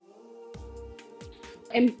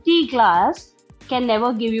Empty glass can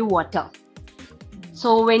never give you water.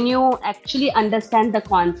 So when you actually understand the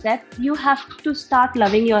concept, you have to start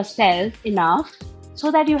loving yourself enough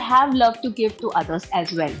so that you have love to give to others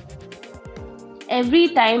as well. Every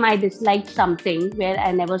time I disliked something where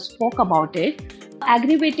I never spoke about it,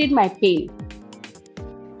 aggravated my pain.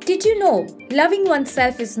 Did you know loving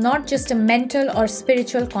oneself is not just a mental or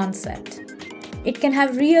spiritual concept? It can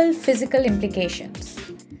have real physical implications.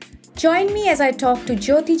 Join me as I talk to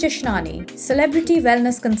Jyoti Jashnani, celebrity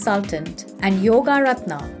wellness consultant and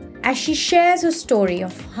Yogaratna, as she shares her story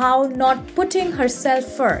of how not putting herself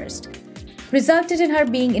first resulted in her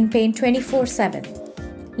being in pain 24/7,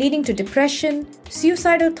 leading to depression,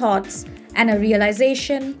 suicidal thoughts, and a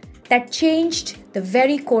realization that changed the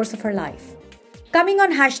very course of her life. Coming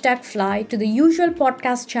on #Fly to the usual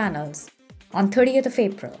podcast channels on 30th of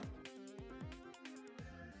April.